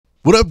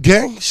What up,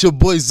 gang? It's your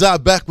boy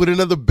ZaZa back with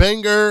another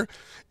banger.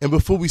 And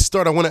before we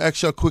start, I want to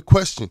ask y'all a quick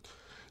question.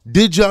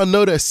 Did y'all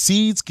know that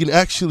seeds can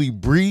actually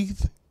breathe?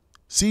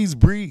 Seeds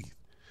breathe.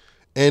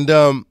 And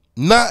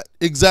not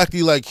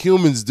exactly like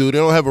humans do. They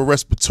don't have a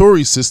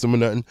respiratory system or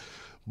nothing,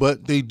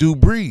 but they do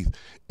breathe.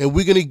 And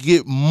we're going to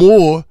get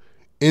more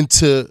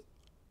into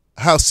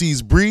how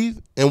seeds breathe,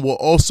 and we'll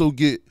also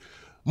get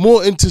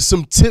more into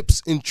some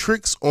tips and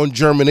tricks on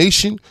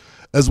germination,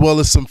 as well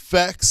as some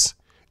facts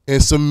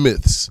and some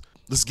myths.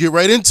 Let's get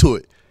right into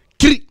it.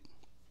 Get it.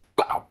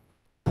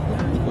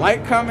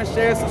 Like, comment,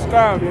 share,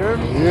 subscribe, you heard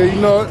me? Yeah,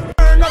 you know it.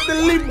 Turn up the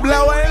leaf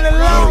blower and the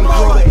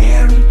lawnmower.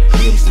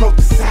 He smoked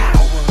the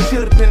sour.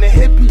 Should've been a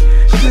hippie,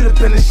 should've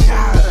been a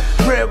shower.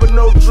 Bread with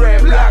no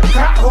dread, black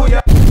cock, who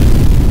ya?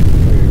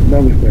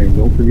 Another thing,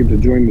 don't forget to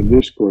join the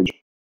Discord.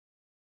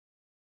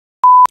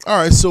 All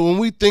right, so when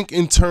we think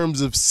in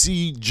terms of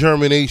seed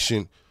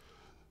germination,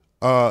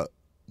 there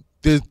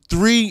are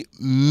three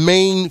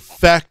main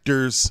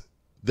factors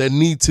that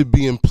need to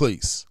be in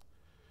place.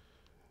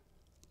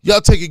 Y'all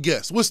take a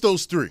guess. What's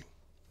those three?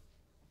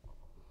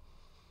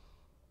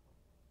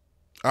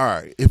 All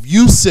right, if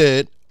you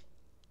said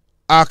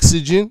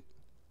oxygen,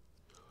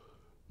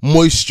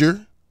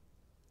 moisture,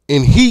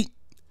 and heat,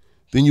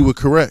 then you were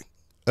correct.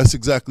 That's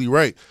exactly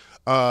right.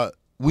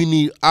 We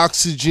need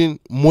oxygen,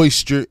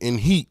 moisture, and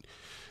heat.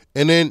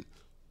 And then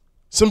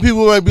some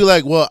people might be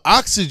like, well,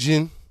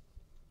 oxygen,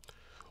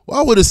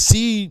 why would a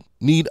seed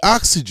need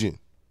oxygen?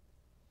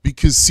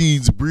 Because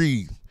seeds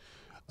breathe.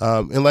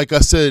 And like I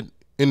said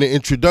in the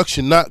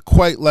introduction, not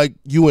quite like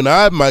you and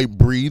I might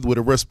breathe with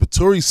a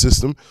respiratory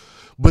system,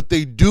 but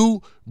they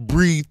do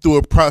breathe through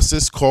a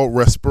process called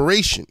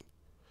respiration.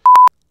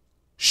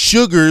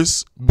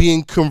 Sugars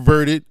being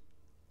converted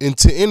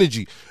into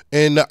energy,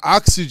 and the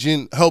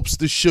oxygen helps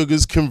the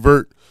sugars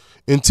convert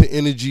into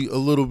energy a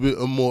little bit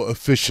more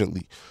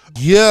efficiently.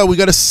 Yeah, we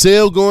got a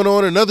sale going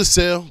on, another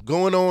sale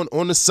going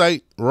on the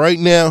site right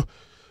now.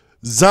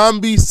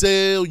 Zombie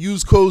sale,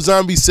 use code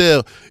zombie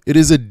sale. It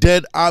is a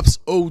Dead Ops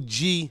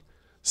OG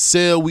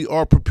sale. We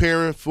are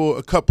preparing for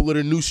a couple of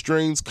the new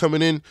strains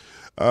coming in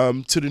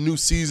to the new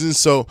season.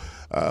 So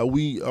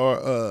we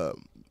are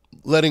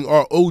letting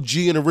our OG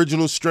and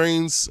original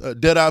strains,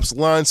 Dead Ops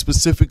line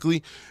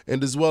specifically,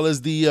 and as well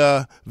as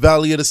the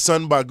Valley of the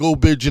Sun by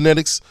Gold Bear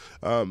Genetics.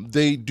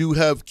 They do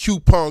have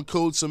coupon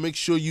codes, so make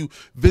sure you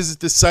visit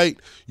the site.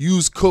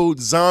 Use code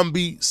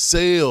zombie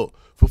sale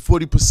for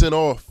 40%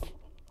 off.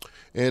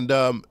 And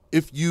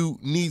if you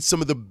need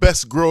some of the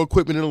best grow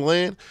equipment in the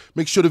land,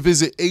 make sure to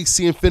visit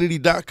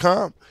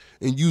acinfinity.com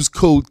and use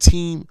code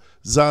Team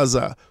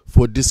ZaZa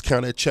for a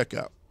discount at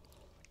checkout.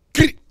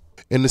 Get it.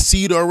 And the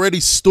seed already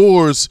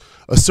stores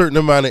a certain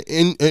amount of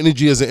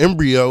energy as an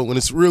embryo when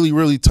it's really,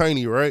 really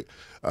tiny, right?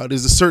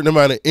 There's a certain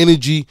amount of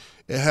energy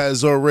it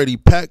has already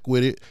packed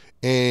with it.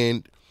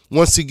 And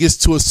once it gets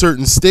to a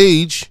certain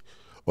stage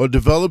or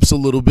develops a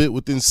little bit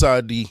within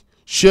inside the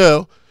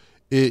shell,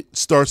 it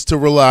starts to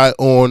rely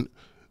on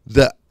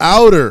the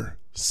outer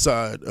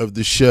side of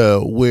the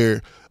shell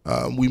where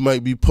we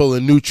might be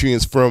pulling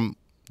nutrients from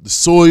the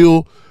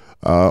soil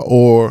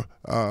or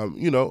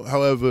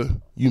however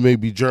you may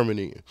be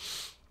germinating.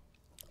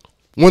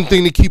 One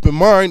thing to keep in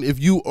mind, if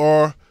you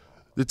are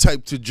the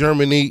type to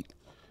germinate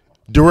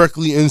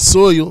directly in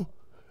soil,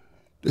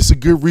 it's a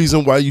good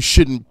reason why you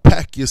shouldn't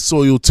pack your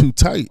soil too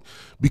tight,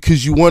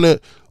 because you want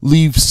to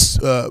leave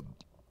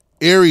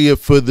area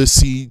for the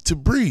seed to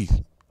breathe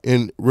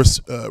and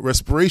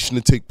respiration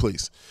to take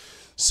place.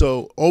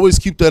 So always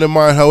keep that in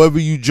mind. However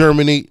you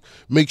germinate,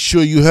 make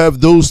sure you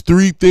have those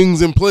three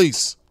things in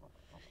place: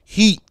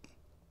 heat,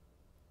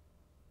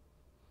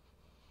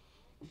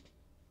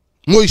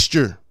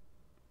 moisture,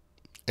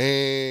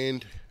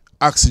 and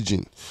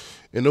oxygen.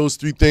 And those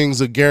three things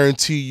will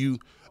guarantee you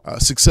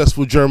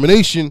successful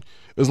germination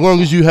as long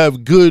as you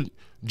have good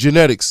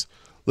genetics.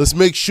 Let's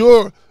make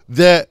sure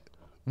that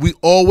we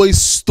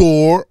always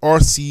store our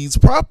seeds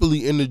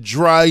properly in the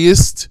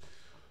driest,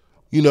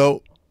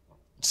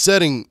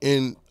 setting,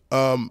 in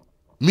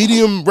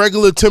medium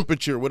regular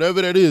temperature,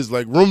 whatever that is,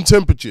 like room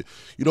temperature.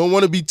 You don't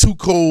want to be too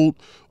cold.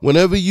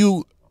 Whenever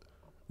you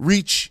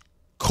reach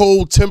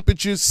cold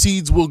temperatures,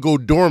 seeds will go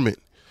dormant.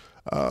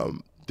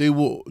 They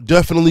will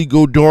definitely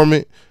go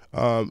dormant.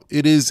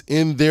 It is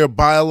in their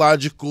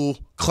biological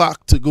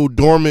clock to go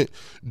dormant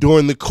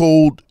during the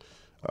cold.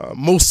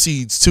 Most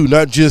seeds too,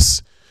 not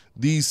just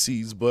these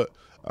seeds, but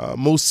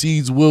most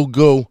seeds will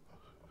go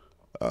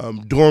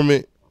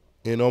dormant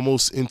and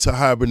almost into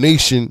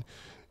hibernation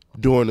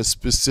during a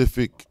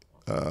specific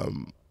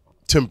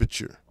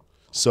temperature.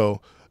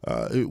 So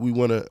we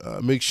want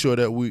to make sure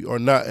that we are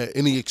not at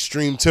any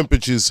extreme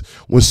temperatures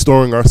when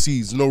storing our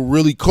seeds. No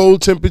really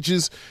cold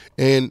temperatures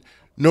and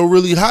no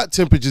really hot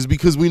temperatures,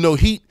 because we know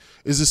heat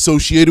is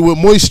associated with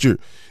moisture.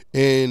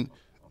 And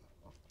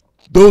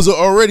those are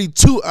already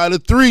 2 out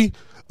of 3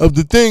 of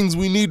the things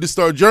we need to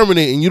start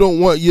germinating. You don't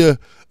want your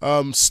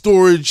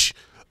storage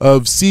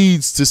of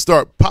seeds to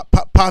start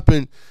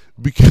popping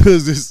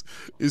because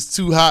it's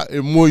too hot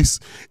and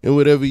moist in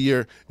whatever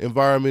your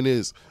environment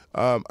is.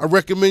 I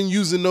recommend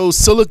using those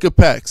silica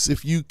packs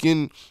if you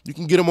can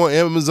get them on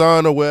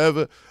Amazon or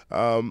wherever.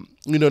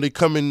 You know, they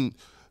come in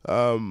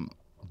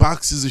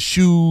boxes of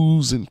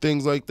shoes and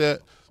things like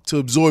that to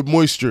absorb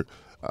moisture.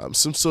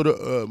 Some sort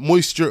of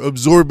moisture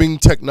absorbing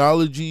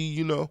technology,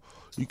 you know,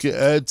 you can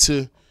add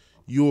to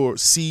your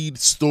seed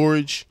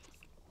storage,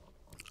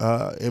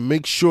 and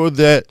make sure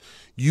that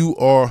you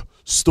are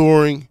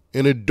storing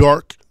in a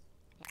dark,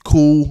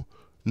 cool,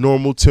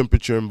 normal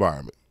temperature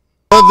environment.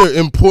 Another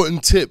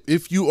important tip: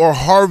 if you are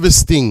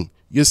harvesting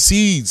your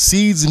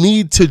seeds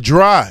need to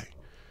dry.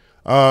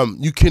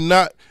 You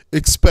cannot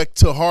expect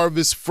to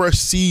harvest fresh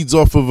seeds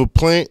off of a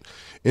plant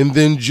and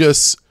then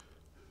just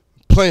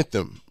plant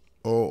them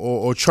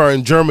or try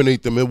and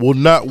germinate them. It will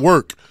not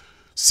work.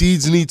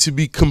 Seeds need to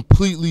be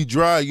completely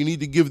dry. You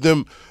need to give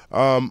them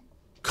a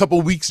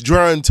couple weeks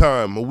drying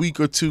time, a week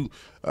or two,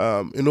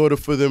 in order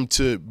for them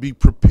to be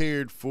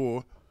prepared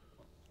for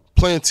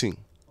planting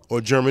or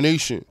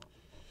germination.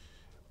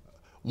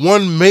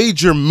 One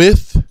major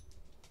myth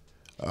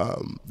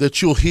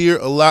that you'll hear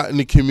a lot in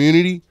the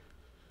community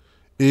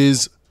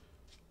is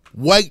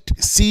white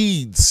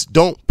seeds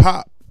don't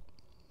pop.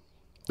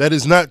 That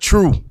is not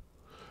true.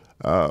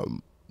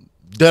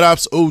 Dead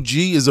Ops OG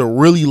is a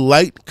really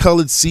light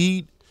colored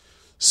seed,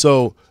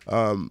 so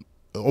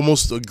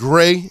almost a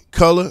gray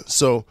color.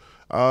 So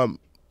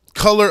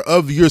color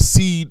of your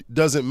seed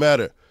doesn't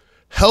matter.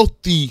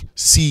 Healthy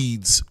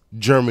seeds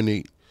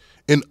germinate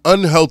and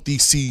unhealthy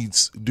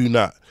seeds do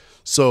not.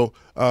 So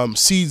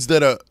seeds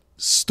that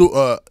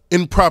are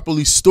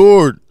improperly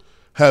stored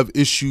have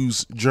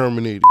issues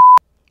germinating.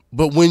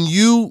 But when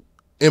you,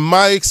 in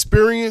my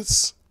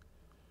experience,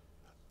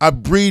 I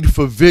breed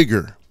for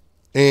vigor.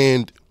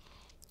 And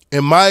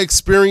in my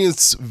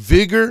experience,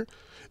 vigor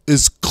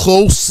is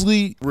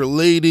closely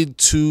related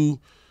to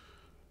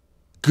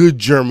good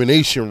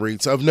germination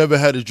rates. I've never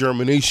had a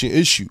germination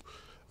issue.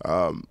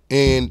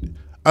 And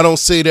I don't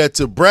say that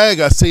to brag.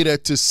 I say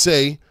that to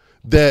say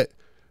that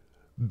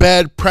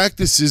bad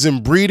practices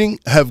in breeding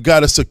have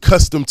got us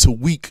accustomed to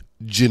weak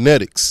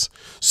genetics.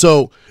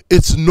 So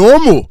it's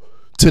normal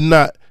to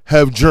not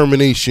have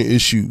germination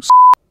issues.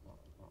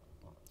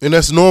 And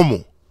that's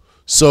normal.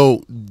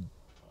 So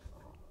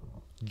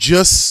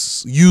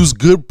just use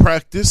good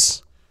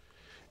practice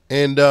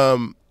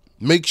and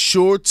make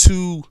sure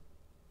to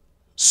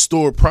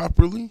store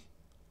properly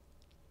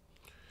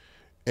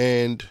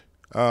and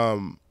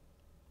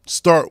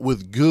start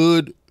with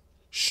good,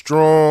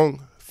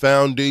 strong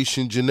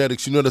foundation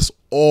genetics. You know, that's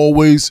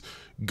always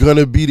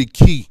gonna be the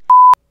key.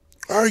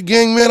 All right,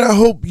 gang, man, I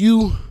hope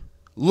you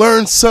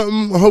learned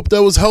something. I hope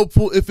that was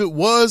helpful. If it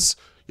was,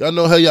 y'all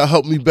know how y'all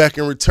help me back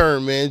in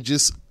return, man.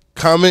 Just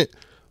comment,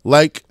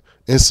 like,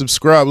 and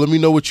subscribe. Let me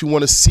know what you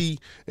want to see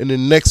in the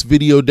next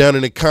video down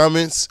in the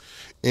comments.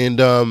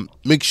 And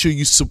make sure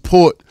you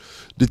support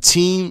the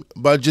team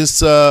by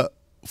just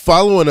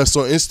following us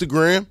on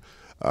Instagram,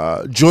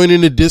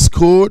 joining the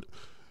Discord,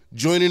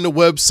 joining the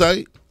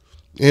website,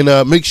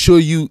 and make sure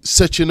you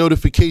set your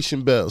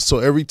notification bell so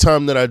every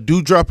time that I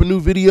do drop a new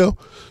video,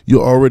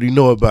 you'll already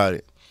know about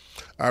it.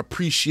 I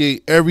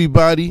appreciate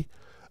everybody.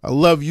 I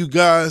love you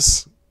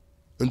guys.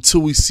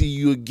 Until we see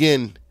you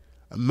again,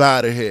 I'm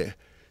out of here.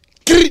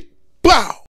 Bow.